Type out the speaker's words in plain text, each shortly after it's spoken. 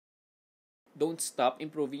Don't stop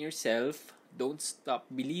improving yourself. Don't stop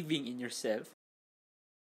believing in yourself.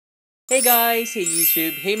 Hey guys! Hey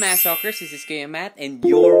YouTube! Hey Matttalkers! This is Kuya Matt and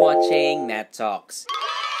you're watching MATTALKS.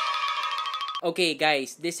 Okay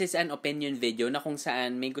guys, this is an opinion video na kung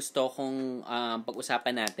saan may gusto kong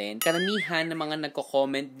pag-usapan natin. Karamihan ng mga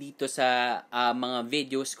nagko-comment dito sa mga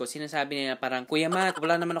videos ko, sinasabi nila parang, Kuya Matt,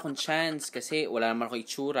 wala naman akong chance kasi wala naman akong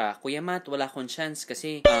itsura. Kuya Matt, wala akong chance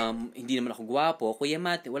kasi hindi naman ako gwapo. Kuya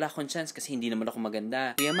Matt, wala akong chance kasi hindi naman ako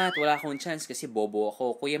maganda. Kuya Matt, wala akong chance kasi bobo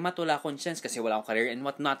ako. Kuya Matt, wala akong chance kasi wala akong career and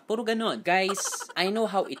whatnot. Puro ganon. Guys, I know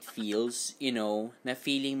how it feels, you know, na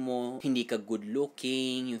feeling mo hindi ka good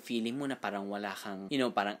looking, yung feeling mo na parang wala kang, you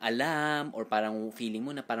know, parang alam, or parang feeling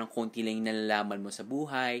mo na parang konti lang yung nalalaman mo sa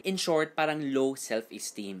buhay. In short, parang low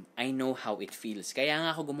self-esteem. I know how it feels. Kaya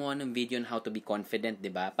nga ako gumawa ng video on how to be confident,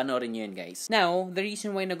 diba? Panoorin nyo yun, guys. Now, the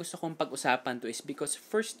reason why na gusto kong pag-usapan to is because,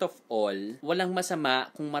 first of all, walang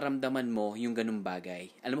masama kung maramdaman mo yung ganung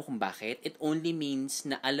bagay. Alam mo kung bakit? It only means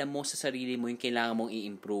na alam mo sa sarili mo yung kailangan mong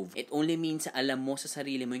i-improve. It only means na alam mo sa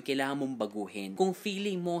sarili mo yung kailangan mong baguhin. Kung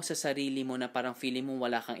feeling mo sa sarili mo na parang feeling mo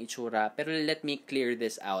wala kang itsura, pero let me clear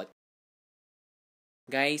this out.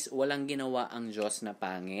 Guys, walang ginawa ang Diyos na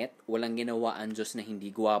pangit, walang ginawa ang Diyos na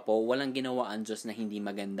hindi gwapo, walang ginawa ang Diyos na hindi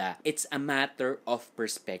maganda. It's a matter of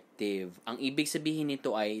perspective. Ang ibig sabihin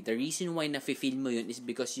nito ay, the reason why nafe-feel mo yun is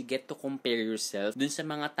because you get to compare yourself dun sa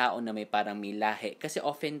mga tao na may parang may lahi. Kasi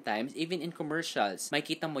oftentimes, even in commercials,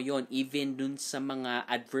 makikita mo yun, even dun sa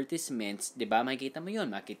mga advertisements, diba? Makikita mo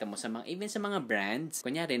yun, makikita mo sa mga, even sa mga brands,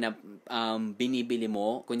 kunyari na binibili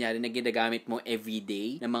mo, kunyari na ginagamit mo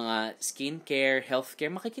everyday, na mga skincare, healthcare,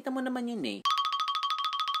 makikita mo naman yun eh.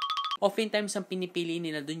 Oftentimes, ang pinipili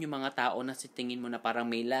nila dun yung mga tao na sa tingin mo na parang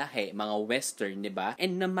may lahi, mga western, diba?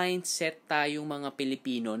 And na mindset tayong mga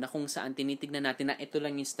Pilipino na kung saan tinitignan natin na ito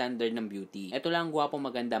lang yung standard ng beauty. Ito lang gwapo,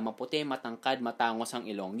 maganda, maputi, matangkad, matangos ang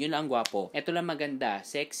ilong. Yun lang gwapo. Ito lang maganda,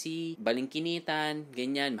 sexy, balingkinitan,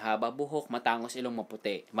 ganyan, mahaba buhok, matangos ilong,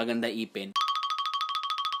 maputi, maganda ipin.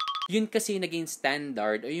 Yun kasi naging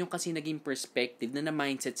standard o yung kasi naging perspective na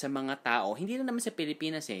mindset sa mga tao, hindi na naman sa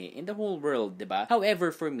Pilipinas eh, in the whole world, diba?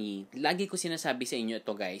 However, for me, lagi ko sinasabi sa inyo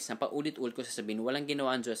ito guys, na paulit-ulit ko sasabihin, walang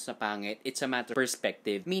ginawa ang Diyos sa pangit, it's a matter of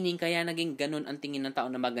perspective. Meaning, kaya naging ganun ang tingin ng tao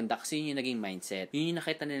na maganda kasi yun yung naging mindset. Yun yung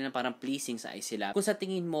nakita nila na parang pleasing sa eyes sila. Kung sa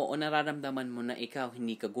tingin mo o nararamdaman mo na ikaw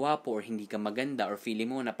hindi ka gwapo or hindi ka maganda or feeling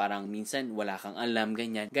mo na parang minsan wala kang alam,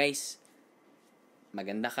 ganyan. Guys,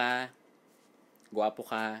 maganda ka, gwapo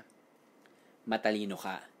ka, matalino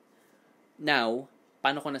ka. Now,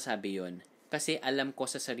 paano ko nasabi yun? Kasi alam ko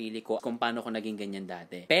sa sarili ko kung paano ko naging ganyan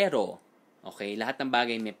dati. Pero, okay, lahat ng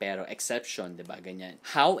bagay may pero, exception, diba, ganyan.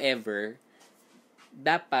 However,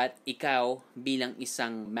 dapat ikaw bilang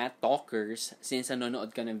isang mattalkers, since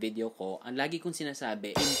nanonood ka ng video ko, ang lagi kong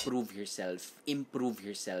sinasabi, improve yourself, improve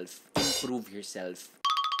yourself, improve yourself.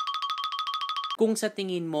 Kung sa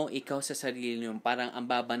tingin mo, ikaw sa sarili mo, parang ang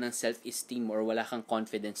baba ng self-esteem or wala kang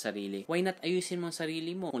confidence sa sarili, why not ayusin mo ang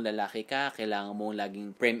sarili mo? Kung lalaki ka, kailangan mo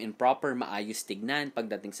laging prim and proper, maayos tignan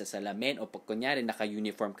pagdating sa salamin o pag kunyari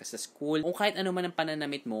naka-uniform ka sa school. O kahit ano man ang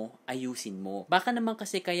pananamit mo, ayusin mo. Baka naman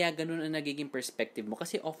kasi kaya ganun ang nagiging perspective mo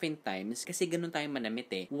kasi oftentimes, kasi ganun tayo manamit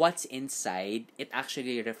eh. What's inside, it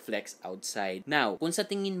actually reflects outside. Now, kung sa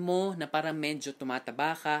tingin mo na parang medyo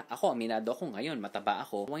tumataba ka, ako, aminado ako ngayon, mataba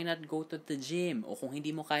ako, why not go to the gym? O kung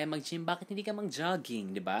hindi mo kaya mag-gym, bakit hindi ka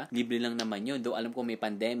mag-jogging, di ba? Libre lang naman yun. Though alam ko may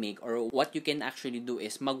pandemic, or what you can actually do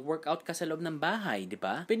is mag-workout ka sa loob ng bahay, di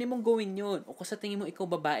ba? Pwede mong gawin yun. O kung sa tingin mo ikaw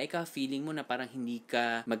babae ka, feeling mo na parang hindi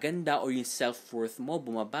ka maganda or yung self-worth mo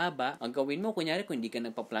bumababa, ang gawin mo, kunyari kung hindi ka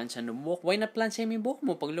nagpa-plansya ng buhok, why not plansya yung buhok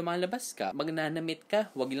mo pag lumalabas ka? Magnanamit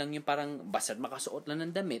ka, wag lang yung parang basta't makasuot lang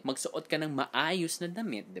ng damit. Magsuot ka ng maayos na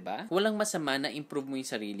damit, di ba? Walang masama na improve mo yung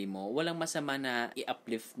sarili mo. Walang masama na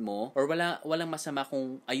i-uplift mo, or walang masama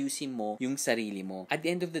kung ayusin mo yung sarili mo. At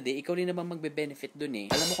the end of the day, ikaw rin naman magbe-benefit dun eh.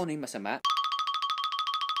 Alam mo kung ano yung masama?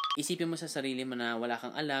 Isipin mo sa sarili mo na wala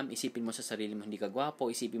kang alam, isipin mo sa sarili mo hindi ka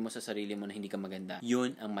gwapo, isipin mo sa sarili mo na hindi ka maganda.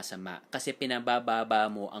 Yun ang masama. Kasi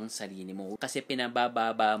pinabababa mo ang sarili mo. Kasi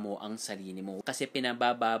pinabababa mo ang sarili mo. Kasi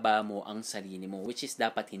pinabababa mo ang sarili mo. Which is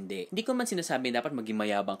dapat hindi. Hindi ko man sinasabi dapat maging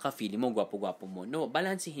mayabang ka, feeling mo, gwapo-gwapo mo. No,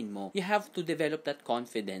 balansihin mo. You have to develop that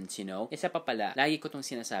confidence, you know? Isa pa pala, lagi ko tong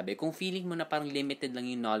sinasabi, kung feeling mo na parang limited lang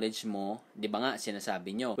yung knowledge mo, di ba nga,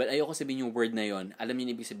 sinasabi nyo. Well, ayoko sabihin yung word na yon. Alam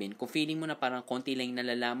niyo yung ibig sabihin. Kung feeling mo na parang konti lang yung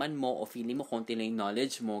nalalaman nalalaman mo o feeling mo konti lang yung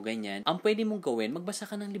knowledge mo, ganyan, ang pwede mong gawin, magbasa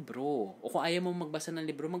ka ng libro. O kung ayaw mo magbasa ng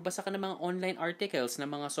libro, magbasa ka ng mga online articles, ng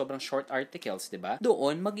mga sobrang short articles, diba?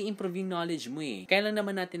 Doon, mag-i-improve yung knowledge mo eh. Kaya lang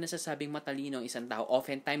naman natin nasasabing matalino ang isang tao,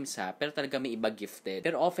 oftentimes pero talaga may iba gifted.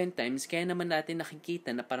 Pero oftentimes, kaya naman natin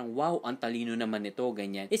nakikita na parang, wow, ang talino naman ito,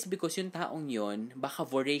 ganyan. It's because yung taong yon, baka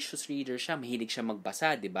voracious reader siya, mahilig siya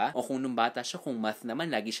magbasa, diba? O kung nung bata siya, kung math naman,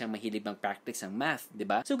 lagi siyang mahilig mag-practice ng math,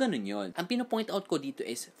 diba? So, ganun yon. Ang pino-point out ko dito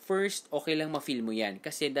is, first, okay lang ma-feel mo yan.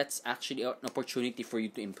 Kasi that's actually an opportunity for you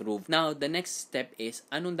to improve. Now, the next step is,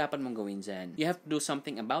 anong dapat mong gawin dyan? You have to do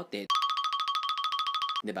something about it.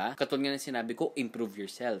 Diba? Katulad nga ng sinabi ko, improve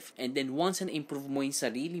yourself. And then, once na-improve mo yung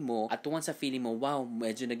sarili mo, at once na feeling mo, wow,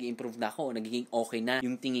 medyo nag-improve na ako, nagiging okay na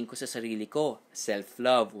yung tingin ko sa sarili ko.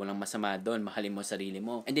 Self-love, walang masama doon, mahalin mo sarili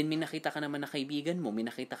mo. And then, may nakita ka naman na kaibigan mo, may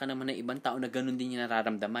nakita ka naman na ibang tao na ganun din yung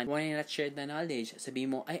nararamdaman. Why not share the knowledge?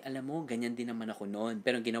 Sabihin mo, ay, alam mo, ganyan din naman ako noon.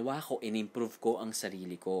 Pero ginawa ko, in-improve ko ang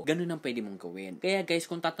sarili ko. Ganun ang pwede mong gawin. Kaya guys,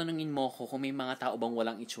 kung tatanungin mo ko kung may mga tao bang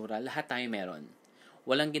walang itsura, lahat tayo meron.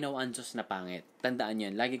 Walang ginawa ang Diyos na pangit. Tandaan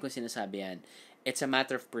yan. Lagi kong sinasabi yan. It's a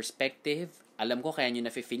matter of perspective. Alam ko kaya nyo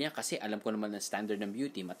na-feel yan kasi alam ko naman ang standard ng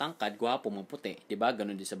beauty. Matangkad, gwapo, maputi. Diba?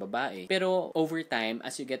 Ganun din sa babae. Pero over time,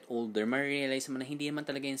 as you get older, ma-realize mo na hindi naman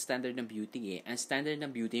talaga yung standard ng beauty eh. Ang standard ng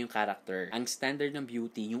beauty yung character. Ang standard ng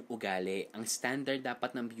beauty yung ugali. Ang standard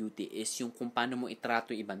dapat ng beauty is yung kung paano mo itrato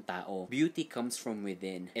ibang tao. Beauty comes from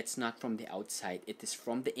within. It's not from the outside. It is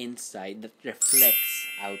from the inside that reflects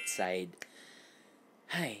outside.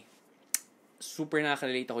 Hi, super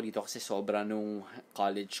nakaka-relate ako dito kasi sobra nung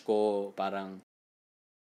college ko, parang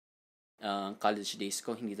college days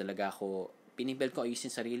ko, hindi talaga ako, pinipil ko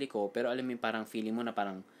ayusin sarili ko, pero alam mo yung parang feeling mo na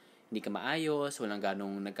parang hindi ka maayos, walang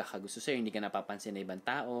ganong nagkakagusto sa'yo, hindi ka napapansin na ibang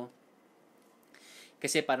tao.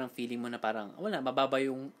 Kasi parang feeling mo na parang, wala, mababa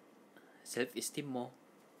yung self-esteem mo.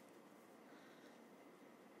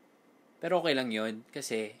 Pero okay lang yun,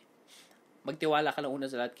 kasi magtiwala ka lang una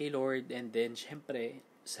sa lahat kay Lord, and then, syempre,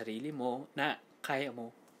 sarili mo na kaya mo.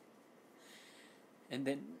 And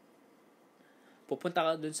then, pupunta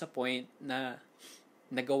ka dun sa point na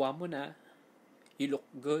nagawa mo na, you look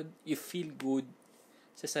good, you feel good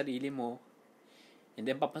sa sarili mo, and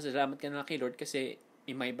then papasalamat ka na kay Lord kasi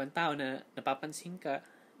may ibang tao na napapansin ka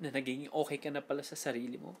na naging okay ka na pala sa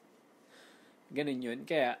sarili mo. Ganun yun.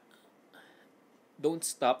 Kaya, don't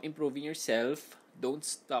stop improving yourself. Don't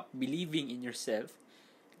stop believing in yourself.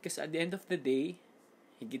 Because at the end of the day,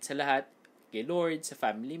 higit sa lahat, kay Lord, sa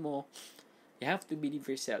family mo, you have to believe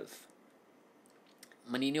yourself.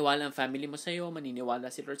 Maniniwala ang family mo sa'yo,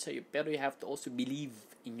 maniniwala si Lord sa'yo, pero you have to also believe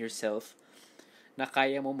in yourself na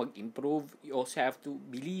kaya mo mag-improve. You also have to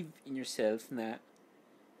believe in yourself na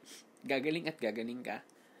gagaling at gagaling ka.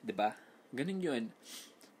 Diba? Ganun yun.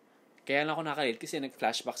 Kaya lang ako nakalate kasi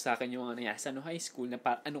nag-flashback sa akin yung nangyari sa high school na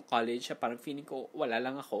college siya, parang feeling ko wala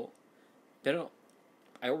lang ako. Pero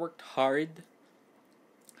I worked hard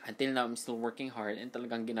until now. I'm still working hard and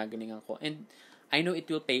talagang ginagalingan ko. And I know it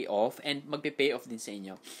will pay off and magpe-pay off din sa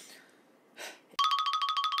inyo.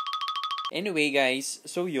 Anyway guys,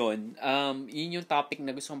 so yun yung topic na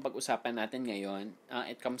gusto kong pag-usapan natin ngayon.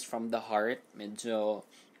 It comes from the heart. Medyo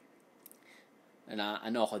na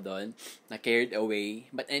ako doon, na carried away.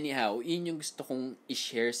 But anyhow, yun yung gusto kong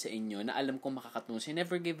i-share sa inyo na alam kong makakatulong. So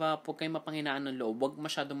never give up, huwag kayong mapanghinaan ng loob, huwag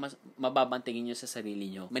masyadong mababantingin nyo sa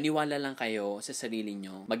sarili nyo. Maniwala lang kayo sa sarili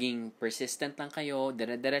nyo. Maging persistent lang kayo,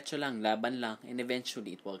 dire-diretso lang, laban lang, and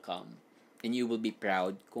eventually it will come. And you will be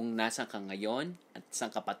proud kung nasan ka ngayon at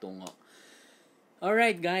saan ka patungo.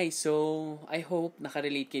 Alright guys, so I hope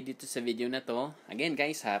nakarelate kayo dito sa video na to. Again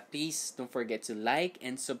guys please don't forget to like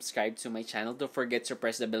and subscribe to my channel. Don't forget to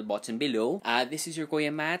press the bell button below. This is your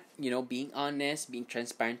Kuya Matt, being honest, being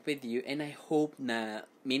transparent with you, and I hope na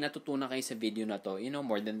may natutunan kayo sa video na to.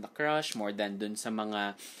 More than the crush, more than dun sa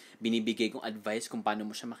mga binibigay kong advice kung paano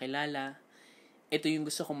mo siya makilala. Ito yung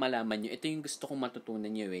gusto kong malaman nyo. Ito yung gusto kong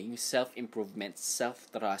matutunan nyo Yung self-improvement,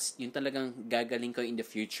 self-trust. Yung talagang gagaling ko in the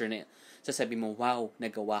future na sasabi mo, wow,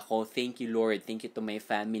 nagawa ko. Thank you, Lord. Thank you to my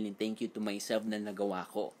family. Thank you to myself na nagawa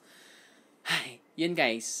ko. Hi. Yun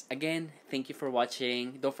guys. Again, thank you for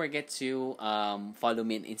watching. Don't forget to follow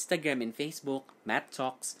me on Instagram and Facebook,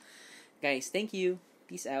 MATTALKS. Guys, thank you.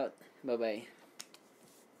 Peace out. Bye-bye.